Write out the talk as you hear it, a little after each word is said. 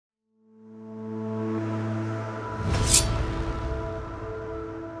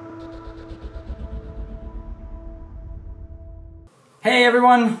Hey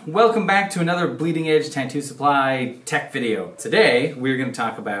everyone, welcome back to another Bleeding Edge Tattoo Supply tech video. Today we're going to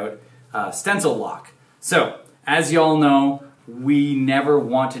talk about Stencil Lock. So, as you all know, we never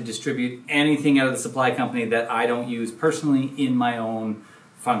want to distribute anything out of the supply company that I don't use personally in my own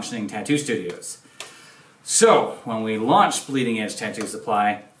functioning tattoo studios. So, when we launched Bleeding Edge Tattoo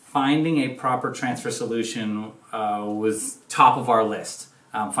Supply, finding a proper transfer solution was top of our list.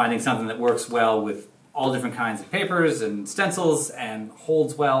 Finding something that works well with all different kinds of papers and stencils and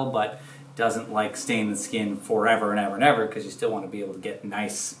holds well but doesn't like stain the skin forever and ever and ever, because you still want to be able to get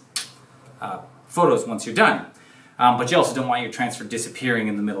nice photos once you're done. But you also don't want your transfer disappearing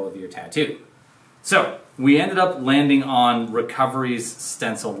in the middle of your tattoo. So we ended up landing on Recovery's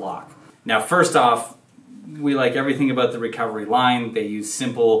Stencil Lock. Now first off, we like everything about the Recovery line. They use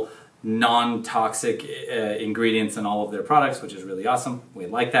simple, non-toxic ingredients in all of their products, which is really awesome. We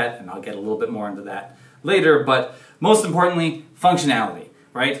like that, and I'll get a little bit more into that later, but most importantly, functionality,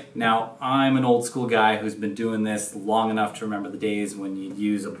 right? Now, I'm an old school guy who's been doing this long enough to remember the days when you'd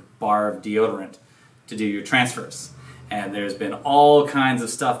use a bar of deodorant to do your transfers. And there's been all kinds of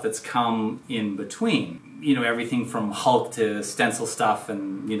stuff that's come in between. You know, everything from Hulk to stencil stuff,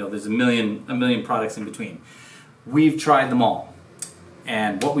 and you know, there's a million products in between. We've tried them all.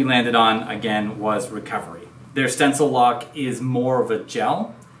 And what we landed on, again, was Recovery. Their Stencil Lock is more of a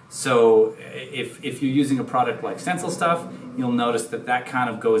gel, so if you're using a product like stencil stuff, you'll notice that that kind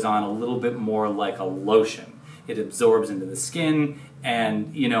of goes on a little bit more like a lotion. It absorbs into the skin,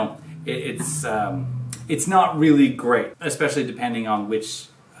 and you know, it's not really great, especially depending on which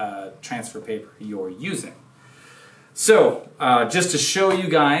transfer paper you're using. So, just to show you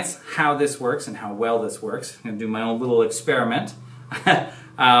guys how this works and how well this works, I'm going to do my own little experiment.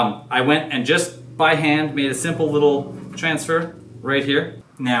 I went and just by hand made a simple little transfer right here.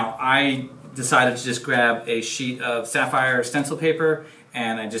 Now I decided to just grab a sheet of sapphire stencil paper,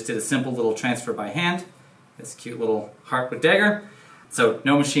 and I just did a simple little transfer by hand. This cute little heart with dagger. So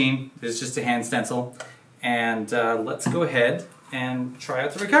no machine, it's just a hand stencil. And let's go ahead and try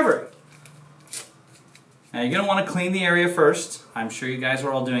out the Recovery. Now you're going to want to clean the area first. I'm sure you guys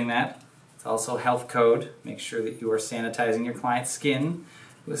are all doing that. It's also health code. Make sure that you are sanitizing your client's skin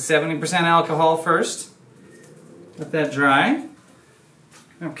with 70% alcohol first. Let that dry.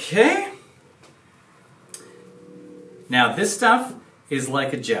 Okay. Now this stuff is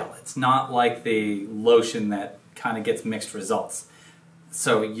like a gel. It's not like the lotion that kind of gets mixed results.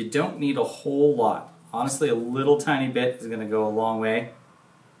 So you don't need a whole lot. Honestly, a little tiny bit is going to go a long way.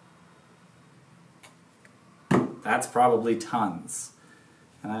 That's probably tons.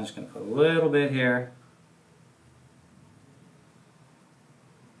 And I'm just going to put a little bit here.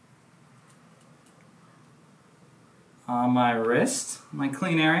 On my wrist, my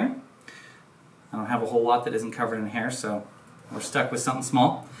clean area. I don't have a whole lot that isn't covered in hair, so we're stuck with something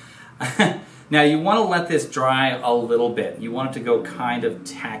small. Now you want to let this dry a little bit. You want it to go kind of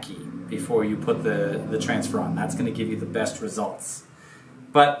tacky before you put the transfer on. That's going to give you the best results.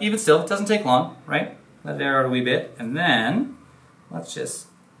 But even still, it doesn't take long, right? Let it air out a wee bit, and then let's just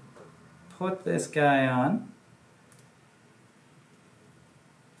put this guy on.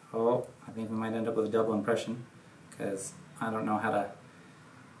 Oh, I think we might end up with a double impression, because I don't know how to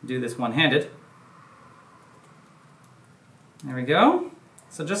do this one-handed. There we go.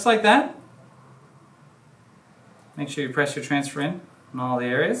 So just like that, make sure you press your transfer in all the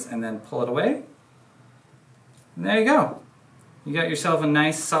areas, and then pull it away. And there you go. You got yourself a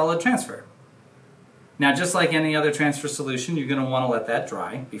nice solid transfer. Now, just like any other transfer solution, you're going to want to let that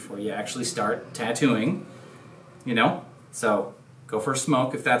dry before you actually start tattooing, you know. So go for a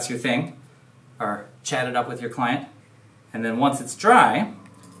smoke if that's your thing, or chat it up with your client. And then once it's dry,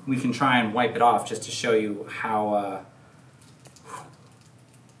 we can try and wipe it off just to show you how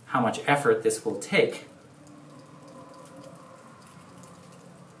much effort this will take.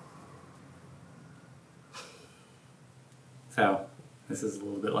 So this is a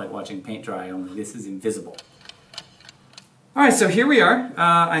little bit like watching paint dry, only this is invisible. Alright, so here we are.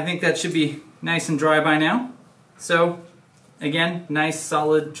 I think that should be nice and dry by now. So, again, nice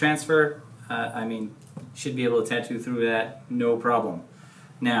solid transfer. I mean, should be able to tattoo through that, no problem.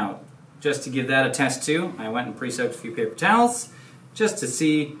 Now, just to give that a test too, I went and pre-soaked a few paper towels just to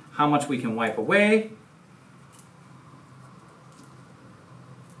see how much we can wipe away.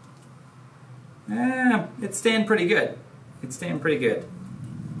 It's staying pretty good. It's staying pretty good.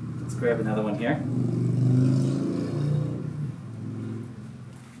 Let's grab another one here.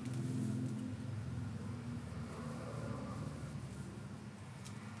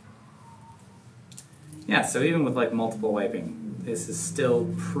 Yeah, so even with like multiple wiping, this is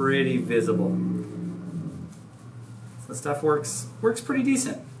still pretty visible. The stuff works pretty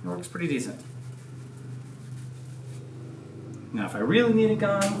decent. It works pretty decent. Now if I really need it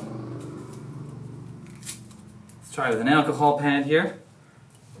gone, let's try with an alcohol pad here.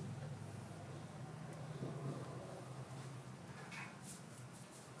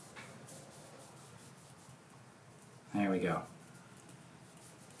 There we go.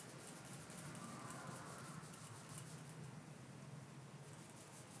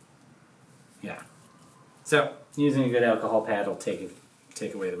 Yeah. So, using a good alcohol pad will take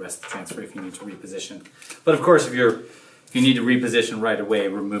away the rest of the transfer if you need to reposition. But of course, if you need to reposition right away,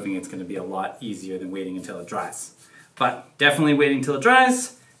 removing it's going to be a lot easier than waiting until it dries. But definitely waiting until it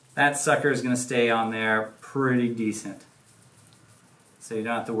dries. That sucker is going to stay on there pretty decent. So you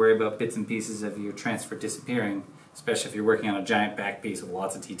don't have to worry about bits and pieces of your transfer disappearing, especially if you're working on a giant back piece with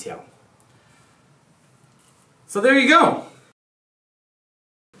lots of detail. So there you go.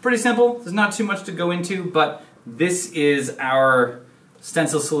 Pretty simple. There's not too much to go into, but this is our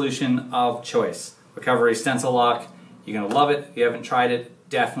stencil solution of choice. Recovery Stencil Lock. You're going to love it. If you haven't tried it,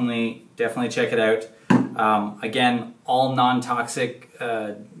 definitely check it out. Again, all non-toxic,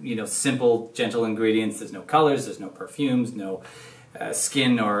 simple, gentle ingredients. There's no colors, there's no perfumes, no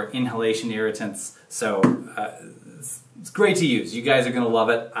skin or inhalation irritants. So it's great to use. You guys are going to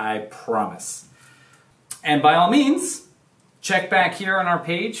love it, I promise. And by all means, check back here on our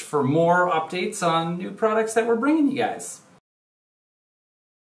page for more updates on new products that we're bringing you guys.